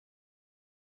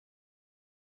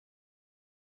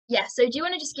Yeah, so do you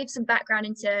want to just give some background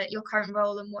into your current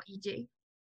role and what you do?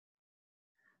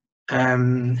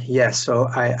 Yeah, so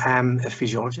I am a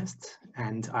physiologist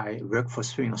and I work for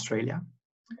Swimming Australia.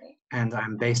 Okay. And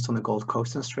I'm based on the Gold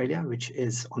Coast in Australia, which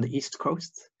is on the East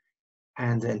Coast.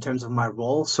 And in terms of my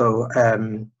role, so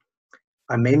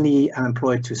I mainly am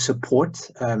employed to support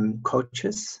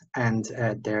coaches and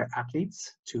their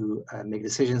athletes to make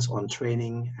decisions on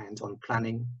training and on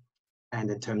planning and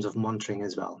in terms of monitoring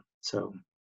as well. So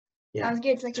yeah, Sounds good.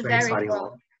 It's like it's a a very varied exciting role.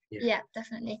 role. Yeah, Yeah,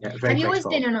 definitely. yeah, Have very you always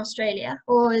been flexible. in Australia,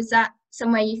 or is that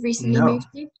somewhere you've recently No, moved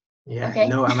to? yeah, Okay.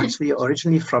 no, I'm actually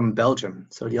originally from Belgium,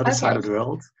 so the other side Okay. of the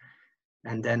world.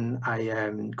 And then I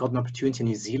got an opportunity in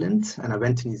New Zealand, and I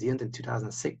went to New Zealand in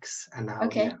 2006. And now,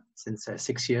 Okay. yeah, since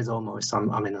 6 years almost,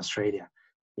 I'm in Australia.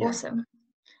 Yeah, Awesome.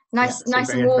 yeah. Nice, So nice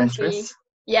and very warm for you. adventurous.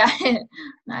 Yeah.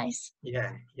 Nice.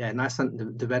 Yeah, yeah. Nice.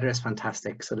 And the weather is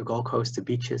fantastic. So the Gold Coast, the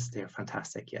beaches, they're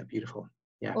fantastic. Yeah, beautiful.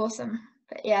 Yeah, Awesome.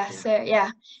 But yeah, yeah, so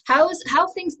yeah. How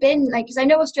have things been like, because I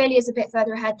know Australia is a bit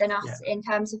further ahead than yeah, us in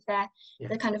terms of yeah,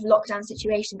 the kind of lockdown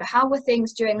situation, but how were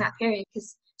things during that period?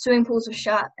 Because swimming pools were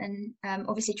shut and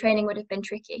obviously training would have been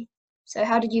tricky. So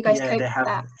how did you guys yeah. cope They with have.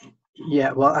 that?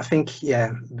 Yeah, well, I think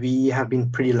we have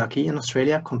been pretty lucky in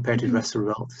Australia compared to the Mhm. rest of the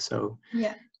world. So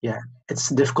Yeah. yeah, it's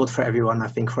difficult for everyone. I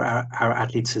think for our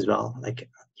athletes as well. Like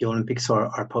the Olympics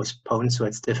are postponed, so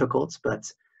it's difficult. But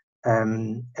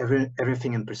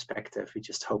everything in perspective, we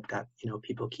just hope that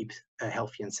people keep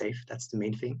healthy and safe. That's the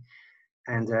main thing.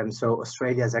 And so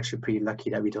Australia is actually pretty lucky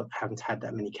that we haven't had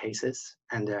that many cases,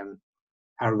 and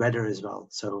our weather as well.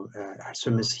 So our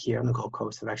swimmers here on the Gold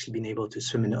Coast have actually been able to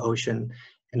swim in the ocean,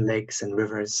 in lakes and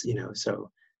rivers.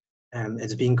 So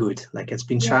it's been good. Like it's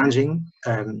been Yeah. challenging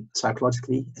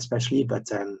psychologically, especially, but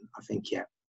I think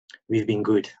we've been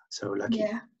good. So lucky.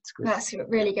 Yeah. It's good. That's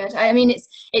really good. I mean,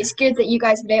 it's good that you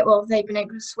guys have been able, they've been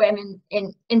able to swim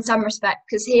in some respect,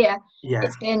 because here Yeah,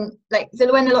 it's been like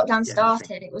when the lockdown yeah, nothing.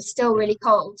 started, it was still Yeah, really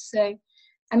cold. So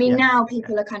I mean, yeah, now yeah,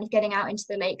 people are kind of getting out into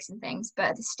the lakes and things, but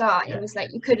at the start it yeah, was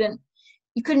like you couldn't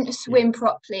yeah, swim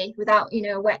properly without a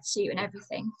wetsuit and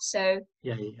everything. So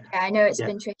yeah, yeah, yeah, I know it's yeah,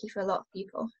 been tricky for a lot of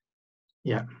people.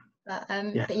 yeah,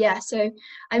 yeah, But yeah, so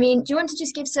I mean, do you want to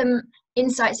just give some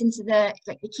insights into the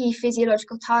key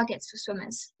physiological targets for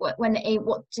swimmers? What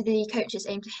do the coaches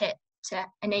aim to hit to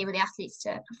enable the athletes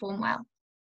to perform well?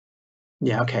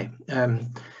 yeah. Okay.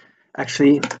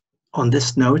 Actually, on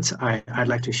this note, I'd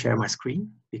like to share my screen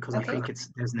because I Okay. think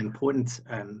there's an important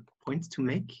point to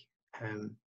make.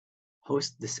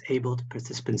 Host disabled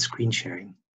participant screen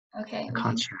sharing. Okay. I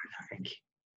can't share it, I think.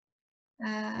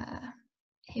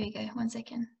 Here we go. 1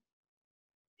 second.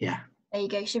 Yeah. There you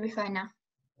go. Should be fine now.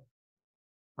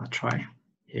 I'll try.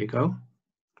 Here you go.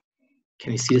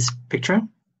 Can you see this picture?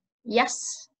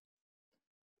 Yes.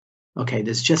 Okay,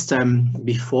 there's just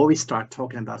before we start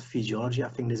talking about physiology, I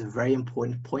think there's a very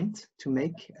important point to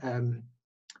make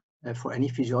for any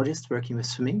physiologist working with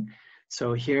swimming.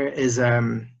 So here is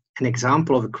an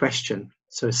example of a question.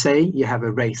 So say you have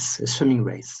a race, a swimming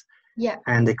race. Yeah.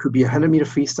 And it could be a 100-meter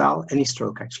freestyle, any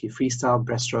stroke actually, freestyle,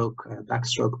 breaststroke,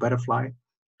 backstroke, butterfly,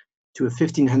 to a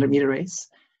 1,500-meter race.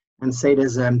 And say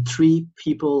there's three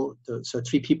people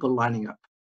lining up.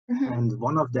 Mm-hmm. And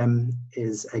one of them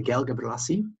is a Gael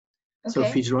Gabrielasi. So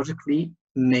Okay. physiologically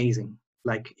amazing,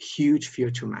 like huge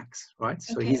VO2 max, right?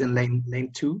 So Okay. he's in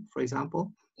lane 2, for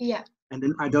example. Yeah. And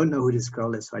then I don't know who this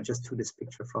girl is, so I just took this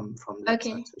picture from the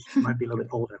Okay. website. So she might be a little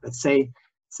bit older. But say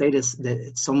this that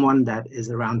it's someone that is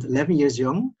around 11 years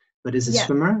young, but is a Yeah.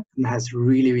 swimmer and has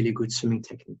really, really good swimming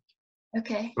technique.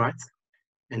 Okay. Right?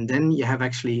 And then you have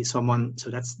actually someone, so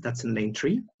that's in lane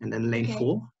 3, and then lane Okay.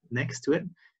 4 next to it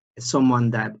is someone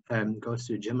that goes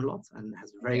to the gym a lot and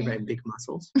has very, Okay. very big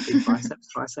muscles, big biceps,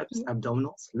 triceps, Yeah.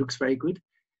 abdominals, looks very good.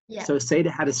 Yeah. So say they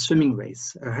had a swimming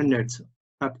race, 100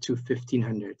 up to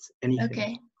 1,500, anything.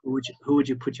 Okay. Who would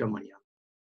you put your money on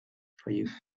for you?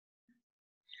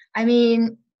 I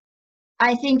mean,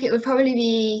 I think it would probably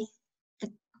be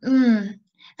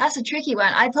that's a tricky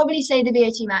one. I'd probably say the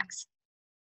VO2 max.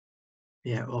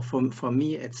 Yeah, well, for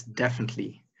me, it's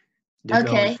definitely the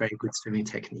girl with Okay. very good swimming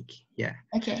technique. Yeah.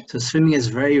 Okay. So swimming is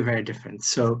very, very different.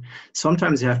 So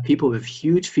sometimes you have people with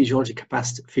huge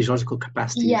physiological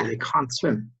capacity, Yeah. but they can't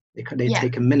swim. They Yeah.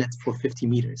 take a minute for 50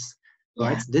 meters,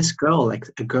 right? Yeah. This girl, like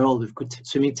a girl with good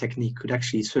swimming technique, could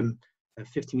actually swim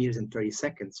 50 meters in 30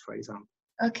 seconds, for example.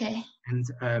 Okay.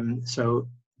 And so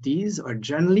these are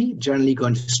generally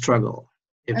going to struggle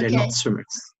if they're Okay. not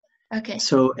swimmers. Okay.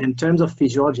 So in terms of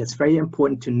physiology, it's very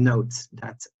important to note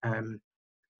that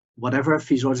whatever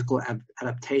physiological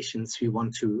adaptations we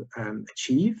want to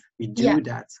achieve, we do Yeah.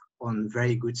 that on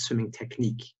very good swimming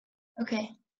technique.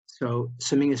 Okay. So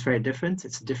swimming is very different.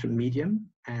 It's a different medium,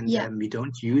 and we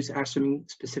don't use our swimming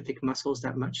specific muscles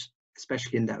that much,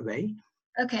 especially in that way.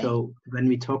 Okay. So when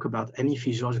we talk about any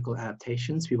physiological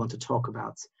adaptations, we want to talk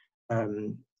about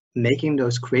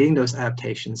creating those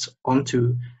adaptations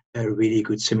onto a really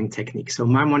good swimming technique. So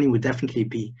my money would definitely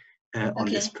be on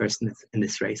this person in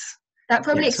this race. That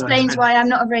probably explains why I'm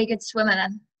not a very good swimmer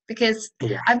then, because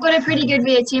I've got a pretty good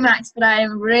VO2 max, but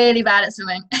I'm really bad at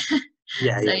swimming.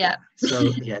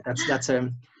 So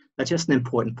that's just an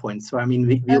important point. So I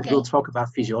mean, we'll talk about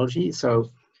physiology. So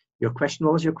your question,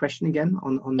 what was your question again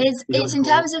on it's in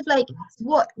terms of like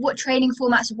what training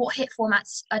formats, what HIIT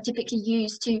formats are typically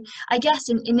used to, I guess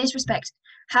in this respect,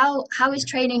 how is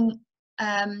training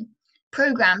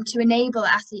programmed to enable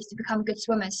athletes to become good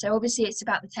swimmers? So obviously it's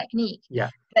about the technique,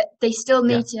 but they still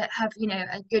need to have, you know,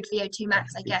 a good VO2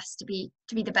 max, I guess, to be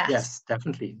the best. Yes,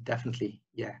 definitely,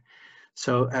 yeah.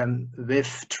 So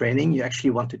with training, you actually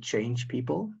want to change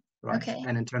people, right? Okay.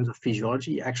 And in terms of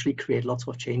physiology, you actually create lots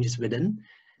of changes within.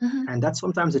 And that's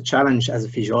sometimes a challenge as a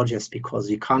physiologist,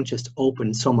 because you can't just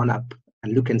open someone up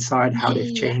and look inside how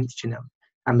they've changed, you know,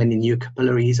 how many new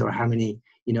capillaries or how many,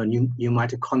 you know, new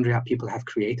mitochondria people have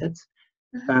created.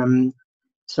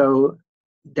 So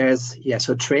there's,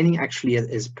 so training actually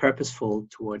is purposeful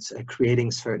towards creating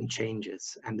certain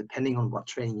changes. And depending on what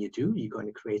training you do, you're going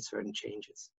to create certain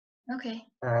changes. Okay.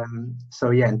 So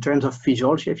in terms of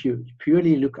physiology, if you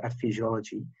purely look at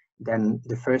physiology, then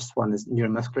the first one is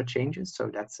neuromuscular changes. So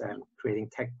that's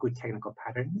creating good technical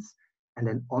patterns. And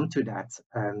then onto that,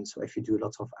 so if you do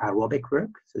lots of aerobic work,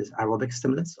 so there's aerobic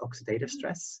stimulus, oxidative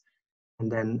stress,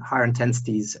 and then higher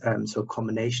intensities, so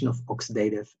combination of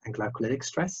oxidative and glycolytic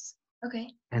stress. Okay.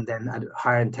 And then at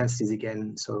higher intensities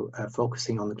again, so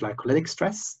focusing on the glycolytic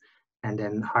stress, and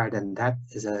then higher than that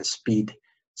is a speed.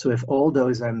 So with all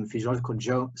those physiological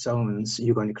zones,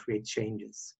 you're going to create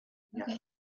changes. Okay.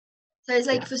 So it's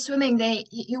like for swimming,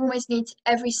 you almost need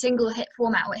every single HIIT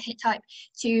format or HIIT type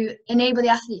to enable the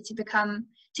athlete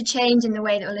to change in the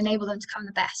way that will enable them to become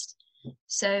the best.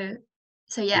 So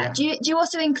yeah. Do you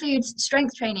also include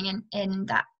strength training in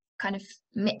that kind of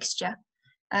mixture?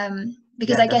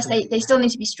 Because I guess they still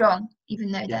need to be strong,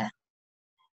 even though they're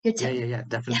good.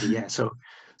 Definitely.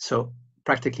 So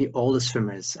practically all the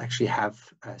swimmers actually have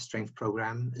a strength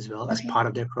program as well as part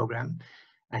of their program.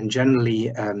 And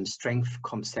generally, strength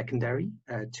comes secondary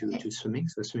to swimming.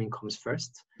 So swimming comes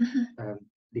first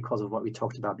because of what we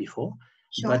talked about before.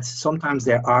 Sure. But sometimes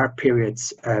there are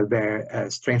periods where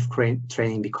strength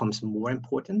training becomes more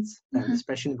important,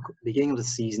 especially in the beginning of the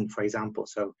season, for example.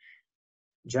 So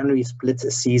generally splits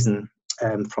a season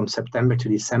from September to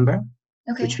December,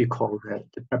 which we call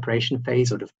the preparation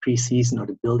phase or the pre-season or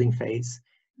the building phase.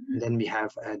 And then we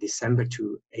have December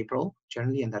to April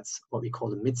generally, and that's what we call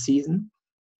the mid-season.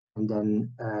 And then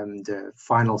the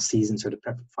final season, so the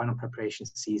final preparation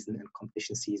season and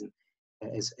competition season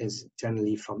is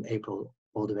generally from April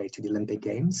all the way to the Olympic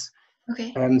Games.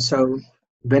 Okay. So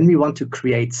when we want to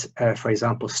create, for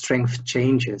example, strength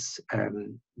changes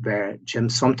where gym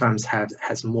sometimes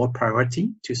has more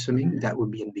priority to swimming, that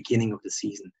would be in the beginning of the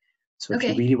season. So if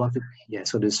you really want to,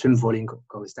 so the swim volume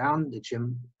goes down, the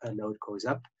gym load goes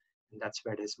up, and that's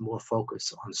where there's more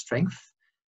focus on strength.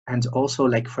 And also,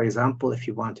 like, for example, if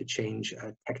you want to change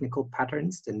technical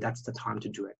patterns, then that's the time to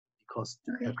do it, because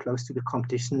close to the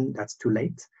competition, that's too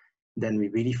late. Then we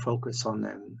really focus on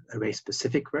a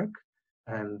race-specific work.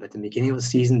 But at the beginning of the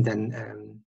season, then,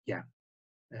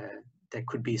 there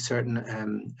could be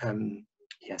certain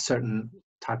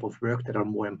type of work that are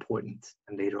more important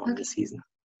than later on in the season.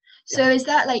 So is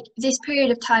that like this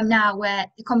period of time now where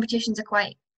the competitions are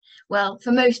quite, well,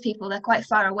 for most people, they're quite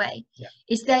far away.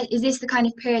 Is this the kind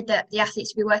of period that the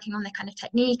athletes will be working on their kind of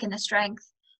technique and their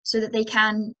strength so that they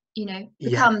can, you know,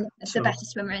 become the better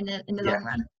swimmer in the long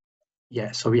run?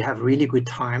 Yeah, so we have really good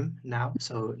time now.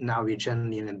 So now we're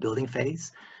generally in a building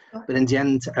phase. But in the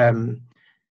end,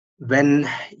 when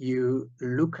you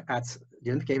look at the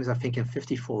Olympic Games, I think in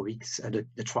 54 weeks,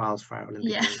 the trials for our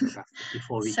Olympic Games are about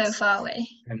 54 weeks. So far away.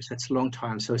 So it's a long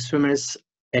time. So swimmers,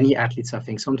 any athletes, I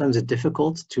think sometimes it's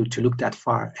difficult to look that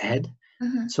far ahead.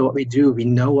 So what we do, we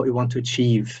know what we want to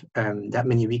achieve that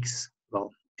many weeks,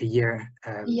 well, a year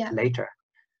later.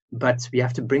 But we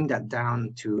have to bring that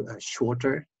down to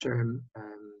shorter term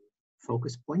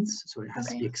focus points. So it has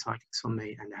to be exciting some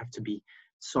way, and there have to be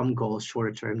some goals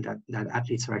shorter term that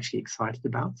athletes are actually excited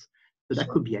about. So that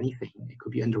could be anything. It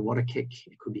could be underwater kick,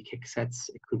 it could be kick sets,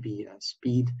 it could be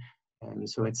speed.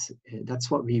 So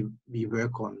that's what we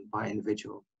work on by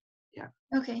individual. Yeah.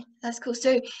 Okay, that's cool.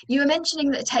 So you were mentioning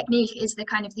that technique is the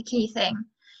kind of the key thing.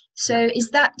 So does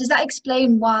that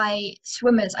explain why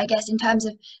swimmers, I guess, in terms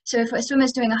of, so if a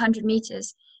swimmer's doing 100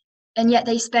 meters and yet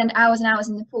they spend hours and hours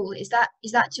in the pool, is that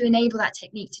to enable that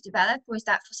technique to develop, or is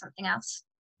that for something else?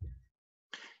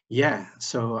 Yeah,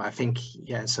 so I think,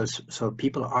 yeah, so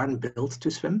people aren't built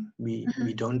to swim. We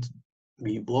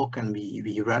walk and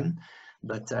we run,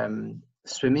 but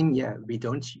swimming, yeah, we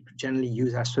don't generally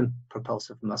use our swim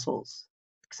propulsive muscles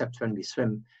except when we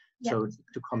swim. Yep. So to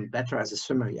become better as a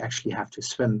swimmer, you actually have to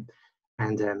swim,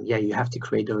 and yeah, you have to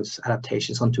create those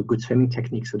adaptations onto good swimming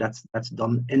techniques. So that's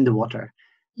done in the water.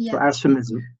 Yeah. So our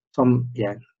swimmers,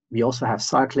 we also have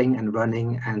cycling and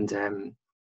running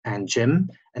and gym,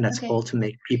 and that's all to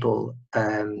make people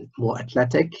more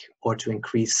athletic, or to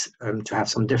increase to have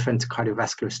some different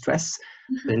cardiovascular stress.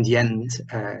 But in the end,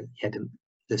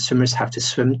 the swimmers have to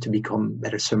swim to become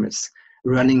better swimmers.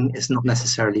 Running is not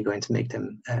necessarily going to make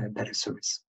them better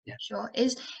swimmers. Yeah. Sure.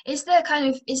 Is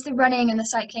the running and the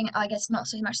cycling, I guess not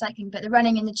so much cycling, but the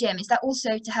running in the gym, is that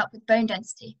also to help with bone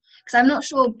density? Because I'm not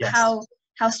sure how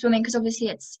swimming, because obviously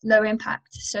it's low impact.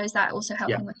 So is that also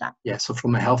helping with that? Yeah. So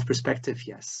from a health perspective,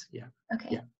 yes. Yeah. Okay.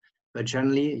 Yeah. But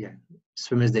generally,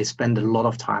 swimmers, they spend a lot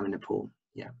of time in the pool.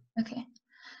 Yeah. Okay.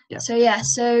 Yeah. So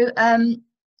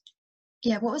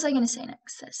what was I going to say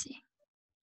next? Let's see.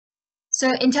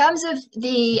 So in terms of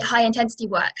the high intensity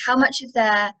work, how much of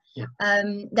their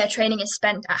training is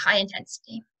spent at high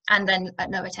intensity and then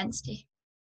at low intensity?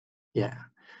 Yeah.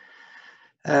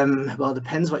 Well, it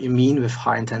depends what you mean with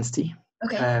high intensity.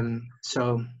 Okay.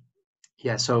 So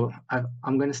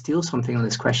I'm going to steal something on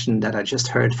this question that I just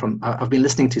heard from. I've been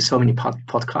listening to so many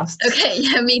podcasts. Okay.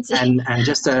 Yeah, me too. And I've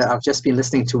just been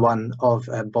listening to one of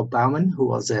Bob Bauman, who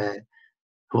was a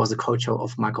coach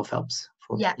of Michael Phelps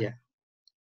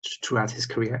throughout his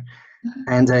career.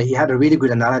 And he had a really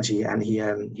good analogy, and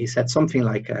he said something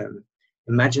like,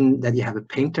 imagine that you have a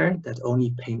painter that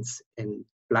only paints in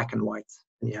black and white,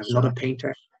 and you have another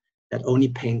painter that only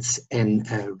paints in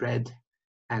red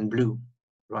and blue,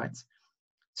 right?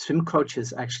 Swim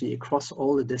coaches actually, across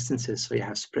all the distances, so you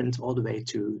have sprint all the way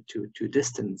to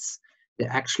distance, they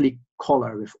actually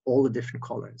color with all the different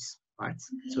colors, right?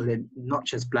 So they're not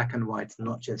just black and white,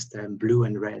 not just blue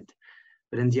and red.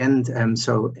 But in the end,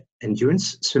 so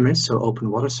endurance swimmers, so open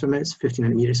water swimmers,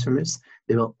 1500 meter swimmers,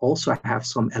 they will also have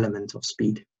some element of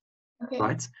speed,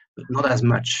 right? But not as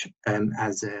much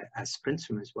as sprint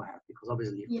swimmers will have, because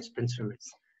obviously for sprint swimmers,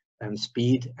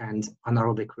 speed and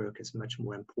anaerobic work is much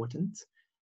more important.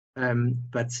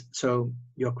 But so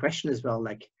your question as well,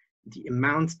 like the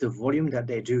amount, the volume that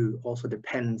they do also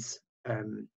depends,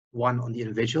 one, on the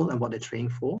individual and what they're training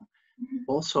for,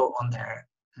 also on their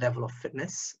level of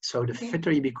fitness. So the fitter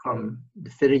you become,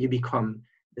 the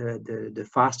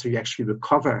faster you actually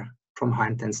recover from high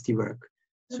intensity work.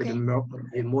 So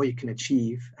the more you can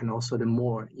achieve, and also the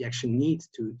more you actually need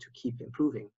to keep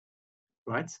improving,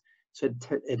 right? So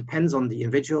it depends on the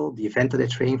individual, the event that they're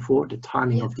training for, the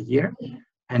timing of the year,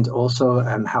 and also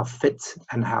how fit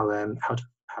and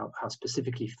how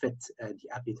specifically fit the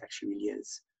athlete actually really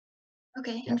is.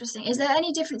 Okay, interesting. Is there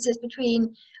any differences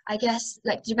between, I guess,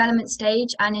 like development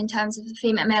stage and in terms of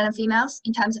the male and females,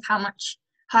 in terms of how much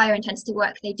higher intensity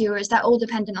work they do, or is that all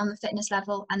dependent on the fitness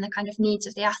level and the kind of needs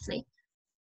of the athlete?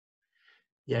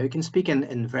 Yeah, we can speak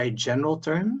in very general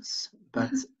terms, but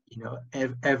you know,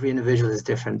 every individual is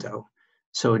different though.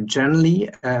 So generally,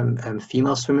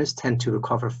 female swimmers tend to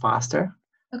recover faster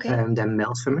than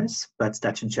male swimmers, but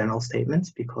that's a general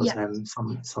statement, because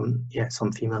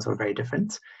some females are very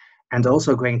different. And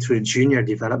also going through a junior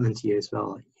development year as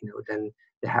well, you know, then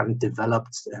they haven't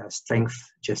developed strength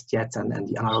just yet, and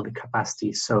the anaerobic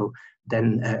capacity. So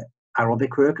then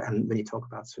aerobic work, and when you talk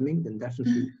about swimming, then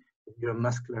definitely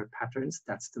neuromuscular patterns,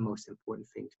 that's the most important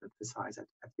thing to emphasize at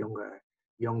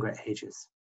younger ages.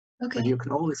 But you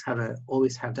can always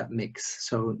have that mix.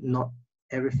 So not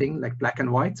everything like black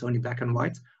and white, only black and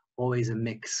white, always a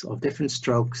mix of different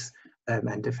strokes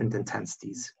and different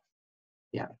intensities.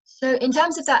 Yeah. So in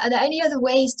terms of that, are there any other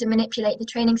ways to manipulate the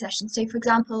training session? So for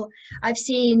example, I've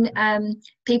seen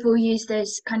people use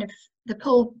those kind of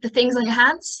the things on your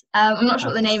hands. I'm not sure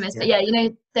what the name is, but yeah, you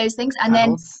know, those things. And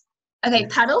paddles. Then,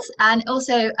 paddles. And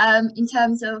also in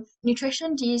terms of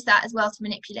nutrition, do you use that as well to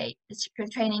manipulate the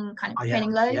training kind of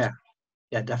training load?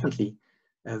 Yeah, definitely.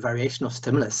 A variation of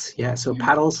stimulus. Yeah, so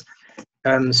paddles.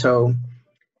 So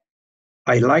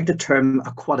I like the term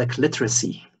aquatic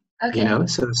literacy. You know,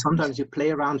 so sometimes you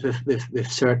play around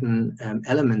with certain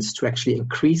elements to actually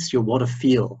increase your water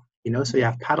feel. You know, so you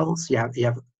have paddles, you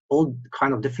have all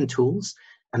kind of different tools,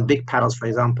 and big paddles, for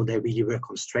example, they really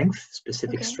work on strength,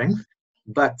 specific strength.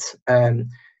 But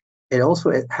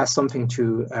it has something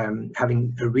to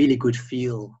having a really good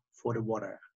feel for the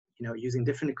water. You know, using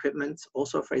different equipment.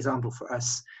 Also, for example, for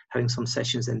us, having some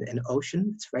sessions in the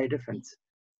ocean, it's very different.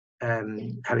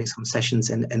 Having some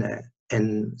sessions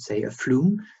in say a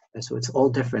flume, so it's all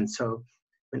different. So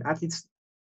when athletes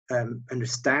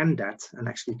understand that and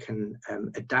actually can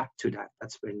adapt to that,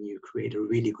 that's when you create a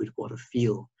really good water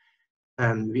feel.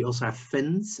 We also have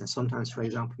fins, and sometimes, for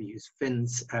example, we use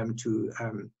fins to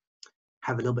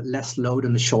have a little bit less load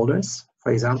on the shoulders.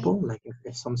 For example, like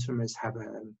if some swimmers have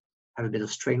a bit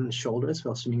of strain on the shoulders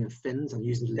while swimming in fins, and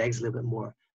using the legs a little bit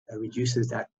more reduces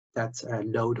that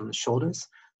load on the shoulders.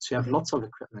 So you have lots of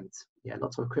equipment. Yeah,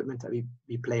 lots of equipment that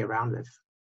we play around with.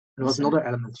 There was another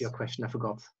element to your question I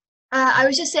forgot. I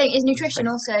was just saying, is nutrition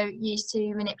also used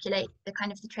to manipulate the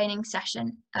kind of the training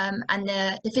session and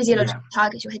the physiological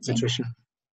targets you're hitting? Nutrition.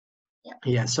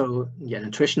 Yeah, so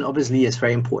nutrition obviously is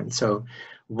very important. So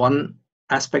one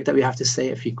aspect that we have to say,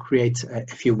 if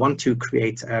you want to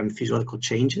create physiological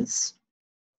changes,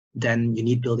 then you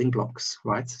need building blocks,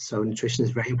 right? So nutrition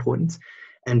is very important.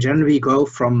 And generally we go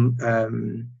from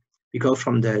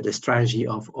the strategy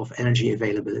of energy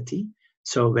availability.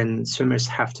 So when swimmers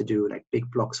have to do like big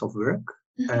blocks of work,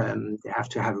 they have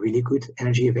to have really good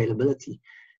energy availability.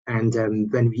 And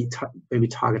when we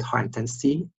target high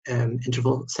intensity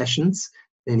interval sessions,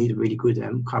 they need really good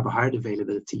carbohydrate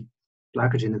availability,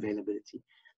 glycogen availability.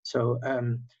 So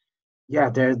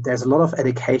there's a lot of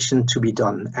education to be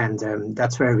done, and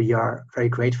that's where we are very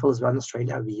grateful as well in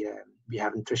Australia. We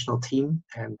have a nutritional team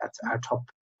that our top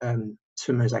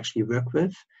swimmers actually work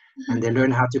with, and they learn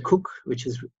how to cook, which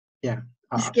is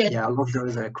I love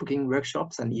those cooking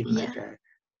workshops, and even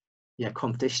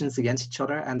competitions against each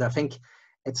other. And I think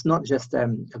it's not just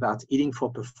about eating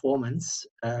for performance.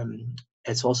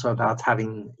 It's also about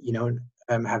having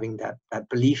having that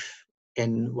belief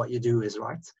in what you do is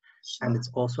right. Sure. And it's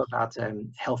also about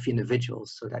healthy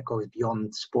individuals. So that goes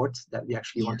beyond sport, that we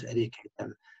actually want to educate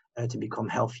them to become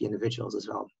healthy individuals as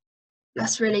well. Yeah.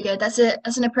 That's really good. That's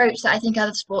an approach that I think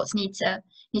other sports need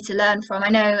to learn from. I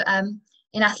know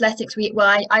in athletics,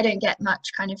 I don't get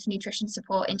much kind of nutrition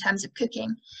support in terms of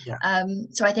cooking.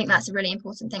 So I think that's a really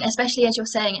important thing, especially as you're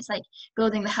saying, it's like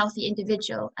building the healthy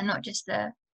individual and not just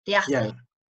the athlete.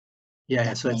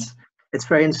 Yeah. So it's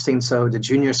very interesting. So the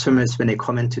junior swimmers, when they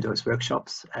come into those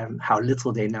workshops, how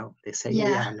little they know. They say,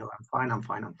 no, I'm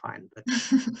fine. But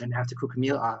when they have to cook a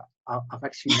meal, I've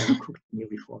actually never cooked a meal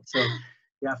before. So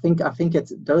I think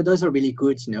those are really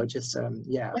good, just I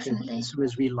think the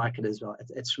swimmers really like it as well.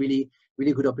 It's really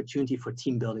good opportunity for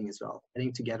team building as well,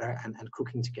 getting together and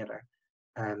cooking together.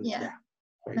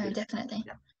 Definitely.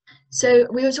 Yeah. So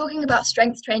we were talking about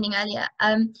strength training earlier.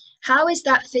 How is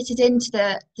that fitted into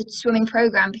the swimming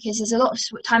program? Because there's a lot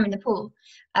of time in the pool,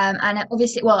 and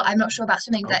obviously, I'm not sure about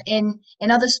swimming, but in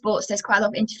other sports, there's quite a lot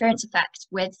of interference effect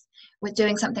with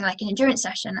doing something like an endurance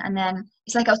session. And then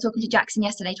it's like I was talking to Jackson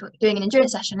yesterday, doing an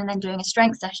endurance session and then doing a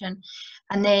strength session,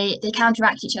 and they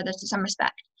counteract each other to some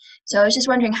respect. So I was just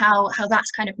wondering how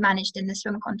that's kind of managed in the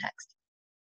swim context.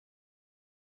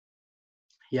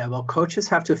 Yeah, well, coaches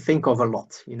have to think of a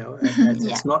lot,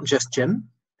 it's not just gym.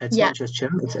 Not just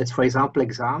gym. It's for example,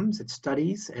 exams, it's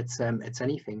studies, it's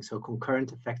anything. So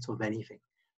concurrent effects of anything.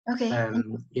 Okay.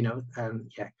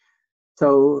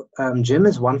 So gym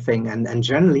is one thing, and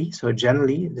generally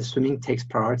the swimming takes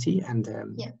priority, and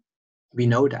we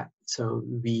know that. So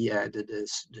the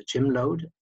gym load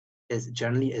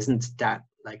isn't that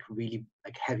like really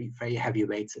like very heavy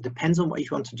weights. It depends on what you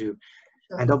want to do.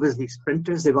 And obviously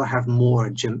sprinters, they will have more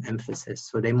gym emphasis.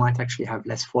 So they might actually have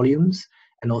less volumes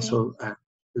and also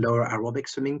lower aerobic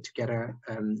swimming together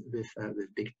with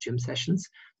big gym sessions.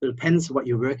 So it depends what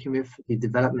you're working with, the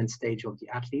development stage of the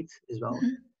athlete as well.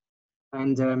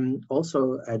 And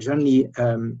also generally,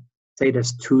 say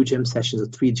there's 2 gym sessions or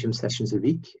 3 gym sessions a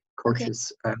week.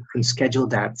 Coaches can schedule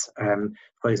that,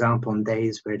 for example, on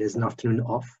days where there's an afternoon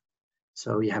off.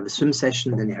 So you have a swim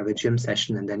session, then you have a gym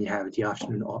session, and then you have the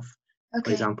afternoon off.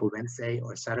 For example, Wednesday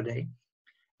or Saturday.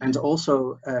 And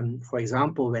also, for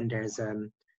example, when there's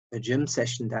a gym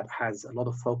session that has a lot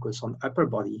of focus on upper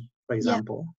body, for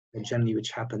example, generally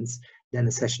which happens, then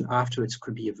the session afterwards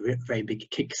could be a very big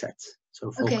kick set.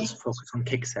 So focus on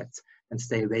kick sets and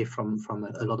stay away from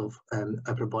a lot of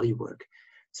upper body work.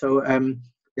 So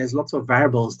there's lots of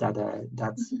variables that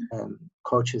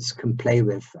coaches can play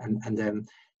with, and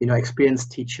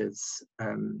experienced teachers,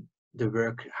 the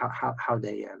work, how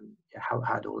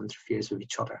it all interferes with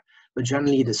each other. But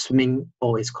generally the swimming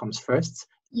always comes first,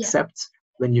 except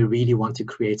when you really want to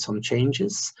create some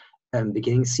changes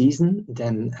beginning season,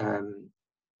 then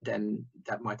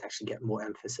that might actually get more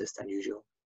emphasis than usual.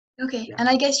 Okay, Yeah. and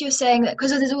I guess you're saying that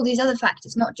because there's all these other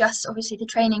factors, not just obviously the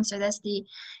training. So there's the,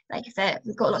 like, if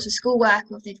they've got lots of schoolwork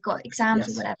or if they've got exams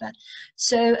or Yes. whatever.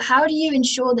 So how do you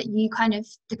ensure that you kind of,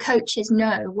 the coaches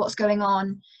know what's going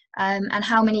on, and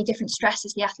how many different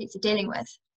stresses the athletes are dealing with?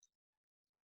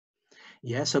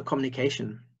 Yeah, so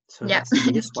communication. So Yeah. that's the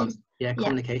biggest one. Yeah, Yeah.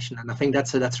 communication. And I think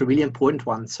that's a really important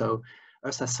one. So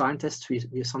us as scientists,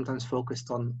 we are sometimes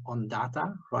focused on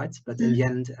data, right? But in the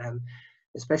end,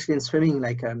 especially in swimming,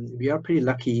 like we are pretty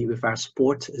lucky with our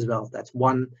sport as well. That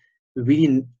one, we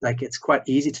really, like, it's quite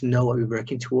easy to know what we're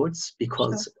working towards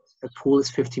because a pool is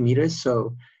 50 meters.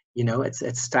 So, you know, it's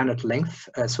standard length.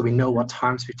 So we know what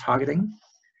times we're targeting.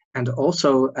 And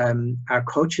also, our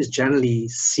coaches generally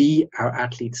see our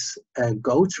athletes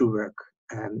go through work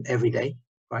every day,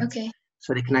 right? Okay.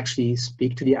 So they can actually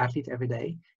speak to the athlete every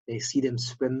day. They see them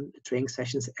swim the training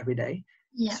sessions every day.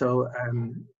 Yeah. So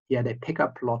yeah, they pick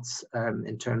up lots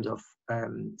in terms of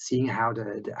seeing how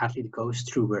the athlete goes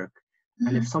through work.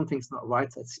 And if something's not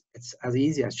right, it's as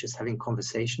easy as just having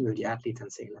conversation with the athlete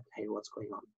and saying, like, hey, what's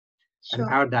going on? Sure.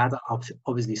 And our data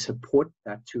obviously support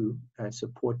that too,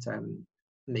 support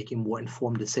making more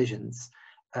informed decisions.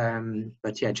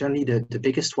 But yeah, generally the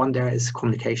biggest one there is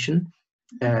communication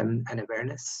and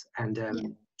awareness, and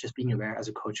just being aware as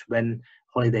a coach when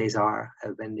holidays are,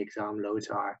 when the exam loads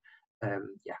are,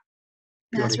 yeah,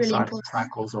 That's periodic really important.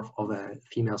 cycles of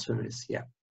female swimmers. Yeah.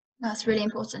 That's really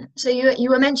important. So you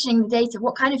were mentioning the data.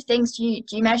 What kind of things do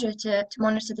you measure to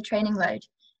monitor the training load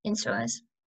in swimmers?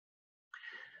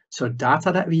 So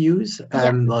data that we use,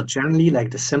 well, generally, like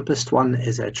the simplest one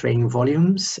is training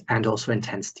volumes and also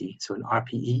intensity. So an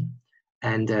RPE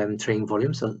and training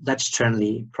volume. So that's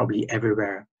generally probably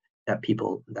everywhere that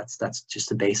people, that's just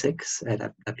the basics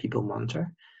that people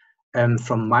monitor.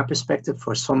 From my perspective,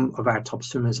 for some of our top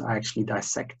swimmers, I actually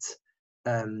dissect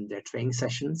their training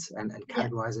sessions and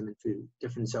categorize them into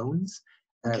different zones.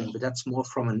 But that's more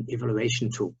from an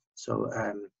evaluation tool. So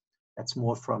that's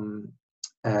more from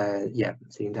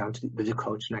sitting down with the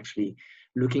coach and actually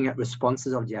looking at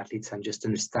responses of the athletes and just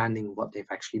understanding what they've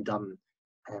actually done,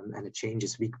 and it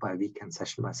changes week by week and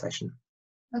session by session.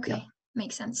 Okay,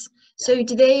 makes sense. So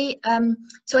do they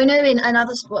so I know in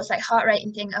other sports like heart rate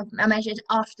and thing are measured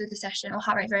after the session, or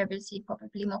heart rate variability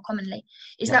probably more commonly.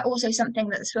 Is that also something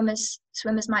that the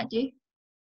swimmers might do?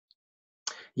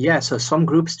 Yeah, so some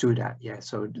groups do that. Yeah,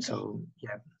 so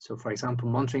for example,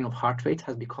 monitoring of heart rate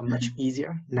has become much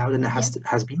easier now than it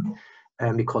has been,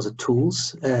 because the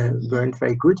tools weren't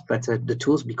very good, but the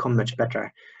tools become much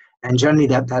better. And generally,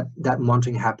 that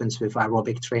monitoring happens with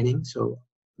aerobic training. So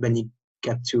when you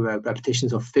get to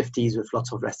repetitions of 50s with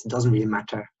lots of rest, it doesn't really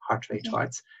matter heart rate,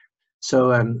 right?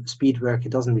 So speed work,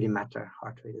 it doesn't really matter.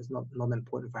 Heart rate is not an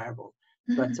important variable.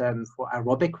 But for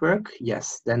aerobic work,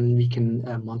 yes, then we can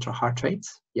monitor heart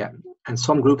rates. Yeah, and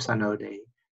some groups I know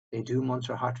they do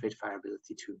monitor heart rate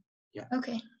variability too. Yeah.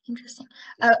 Okay, interesting.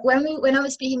 When I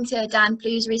was speaking to Dan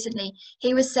Plews recently,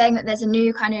 he was saying that there's a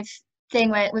new kind of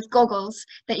thing where with goggles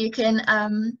that you can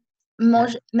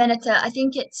monitor. I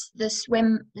think it's the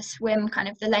swim kind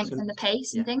of the length and the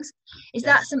pace and things. Is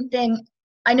that something?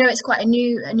 I know it's quite a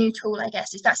new tool, I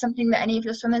guess. Is that something that any of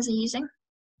your swimmers are using?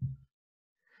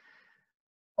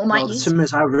 Well, the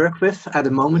swimmers I work with at the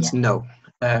moment, no.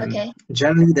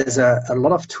 Generally, there's a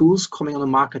lot of tools coming on the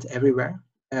market everywhere,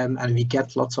 and we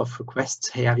get lots of requests.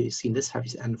 Hey, have you seen this? Have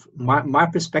you? And my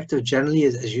perspective generally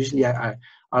is usually I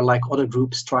like other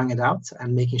groups trying it out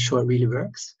and making sure it really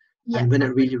works. And when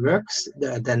it really works,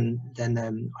 then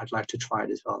I'd like to try it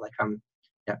as well. Like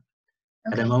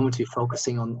at the moment we're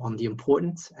focusing on the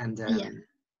important, and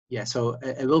so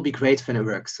it will be great when it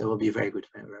works. It will be very good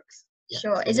when it works.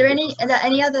 Sure. Are there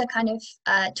any other kind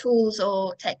of tools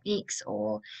or techniques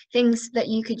or things that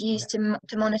you could use to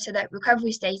monitor that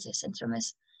recovery status in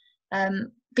swimmers,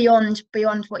 beyond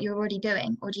what you're already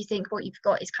doing, or do you think what you've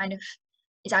got is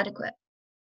adequate?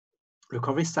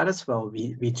 Recovery status, well,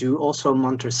 we do also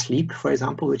monitor sleep, for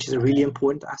example, which is a really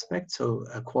important aspect. So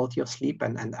quality of sleep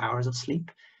and hours of sleep,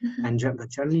 but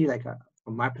generally, like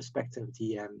from my perspective,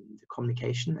 the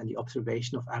communication and the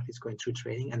observation of athletes going through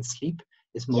training and sleep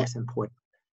is most important.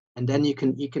 And then you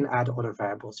can add other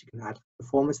variables. You can add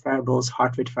performance variables,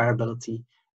 heart rate variability.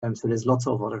 So there's lots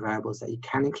of other variables that you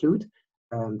can include.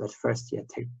 But first,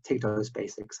 take those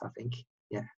basics, I think.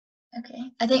 Yeah. Okay.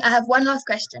 I think I have one last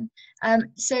question.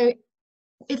 So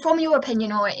if from your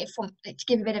opinion, or to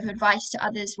give a bit of advice to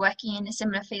others working in a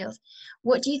similar field,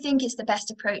 what do you think is the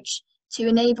best approach to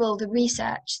enable the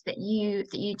research that you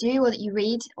do or that you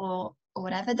read or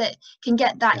whatever that can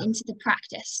get that into the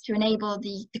practice to enable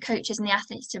the coaches and the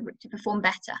athletes to perform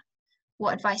better?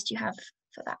 What advice do you have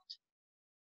for that?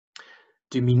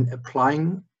 Do you mean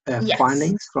applying Yes.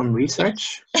 findings from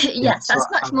research? Yes, Yeah, yes, that's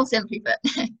much more simply put.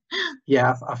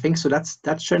 Yeah, I think so. That's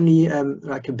certainly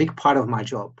like a big part of my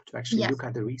job, to actually Yes. look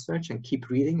at the research and keep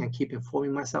reading and keep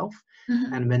informing myself.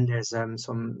 Mm-hmm. And when there's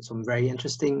some very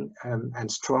interesting and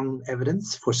strong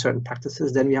evidence for certain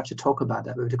practices, then we have to talk about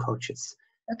that with the coaches.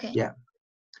 Okay.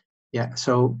 Yeah.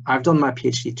 So I've done my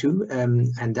PhD too,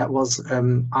 and that was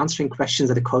answering questions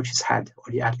that the coaches had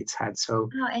or the athletes had. So,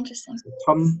 Interesting.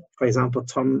 Tom, for example,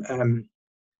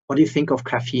 what do you think of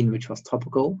caffeine, which was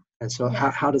topical? And so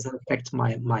how does that affect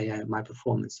my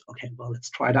performance? Okay, well, let's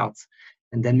try it out.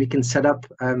 And then we can set up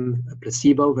a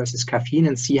placebo versus caffeine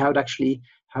and see how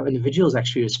individuals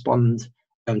actually respond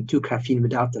to caffeine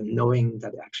without them knowing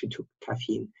that they actually took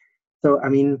caffeine. So, I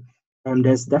mean,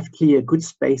 there's definitely a good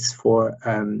space for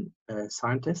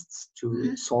scientists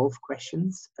to solve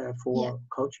questions for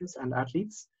coaches and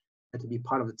athletes, and to be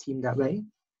part of a team that way.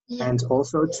 Yeah. And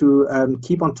also to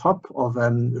keep on top of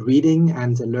reading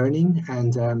and learning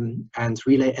and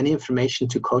relay any information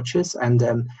to coaches. And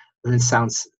when it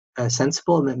sounds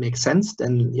sensible and it makes sense,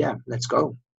 then yeah, let's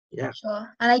go. Yeah. Sure.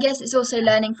 And I guess it's also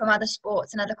learning from other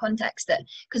sports and other contexts, that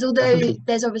because although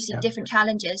there's obviously different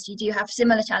challenges, you do have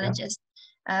similar challenges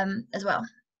as well.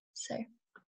 So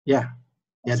yeah,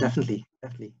 awesome. Definitely.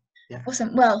 Yeah.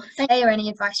 Awesome. Well, thank you. Or any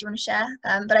advice you want to share?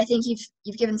 But I think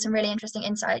you've given some really interesting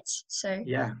insights. So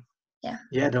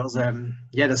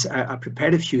there's I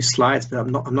prepared a few slides, but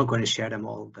I'm not going to share them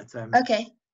all. But okay.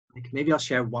 Like maybe I'll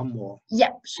share one more.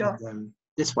 Yeah, sure. And,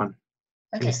 this one.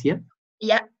 Okay. Can you see it?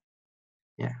 Yeah.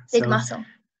 Yeah. Big muscle.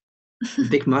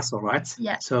 Big muscle, right?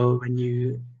 Yeah. So when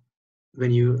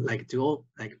you like do all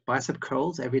like bicep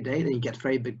curls every day, then you get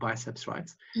very big biceps,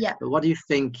 right? Yeah. But what do you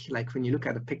think, like when you look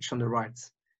at the picture on the right,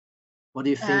 what do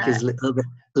you think is a little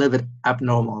bit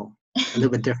abnormal, a little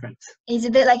bit different? He's a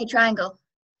bit like a triangle.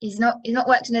 He's not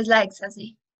worked on his legs, has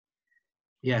he?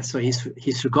 Yeah, so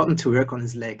he's forgotten to work on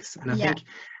his legs. And I think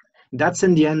that's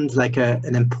in the end like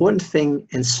an important thing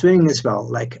in swimming as well.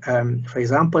 Like for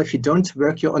example, if you don't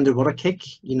work your underwater kick,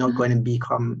 you're not going to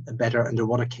become a better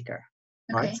underwater kicker.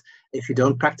 Okay. Right? If you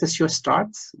don't practice your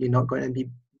starts, you're not going to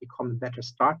become a better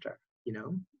starter. You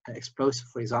know, explosive,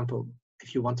 for example,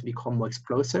 if you want to become more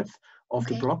explosive off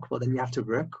the block, well, then you have to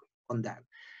work on that.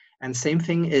 And same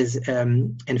thing is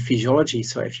in physiology.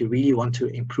 So if you really want to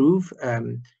improve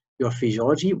your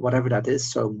physiology, whatever that is,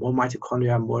 so more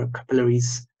mitochondria, more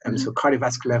capillaries, so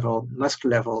cardiovascular level,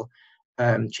 muscular level,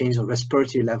 change of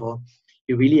respiratory level,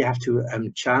 you really have to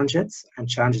challenge it and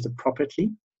challenge it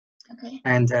appropriately. Okay.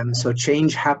 And so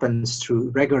change happens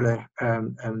through regular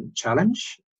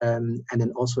challenge, and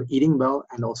then also eating well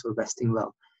and also resting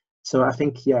well. So I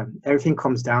think, everything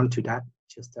comes down to that.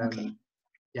 Just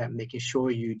making sure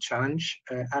you challenge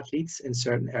athletes in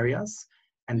certain areas,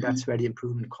 and that's where the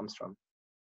improvement comes from.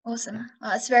 Awesome.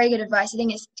 Well, that's very good advice. I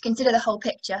think it's to consider the whole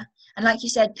picture, and like you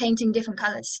said, painting different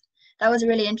colors. That was a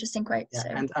really interesting quote. Yeah, so.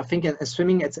 And I think in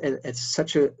swimming, it's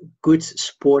such a good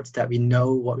sport that we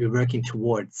know what we're working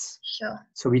towards. Sure.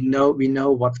 So we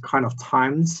know what kind of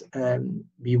times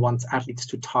we want athletes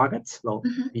to target. Well,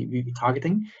 we be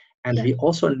targeting, and we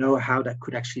also know how that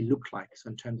could actually look like. So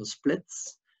in terms of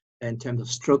splits, in terms of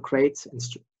stroke rates, in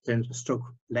terms of stroke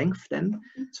length, then.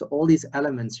 So all these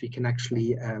elements we can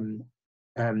actually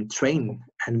train,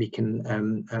 and we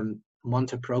can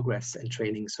monitor progress in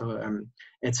training. So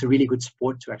it's a really good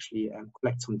sport to actually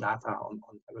collect some data on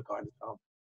that regard as well.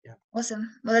 Yeah. Awesome.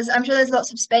 Well, I'm sure there's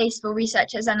lots of space for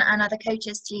researchers and other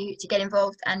coaches to get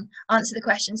involved and answer the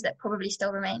questions that probably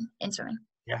still remain in swimming.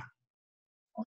 Yeah.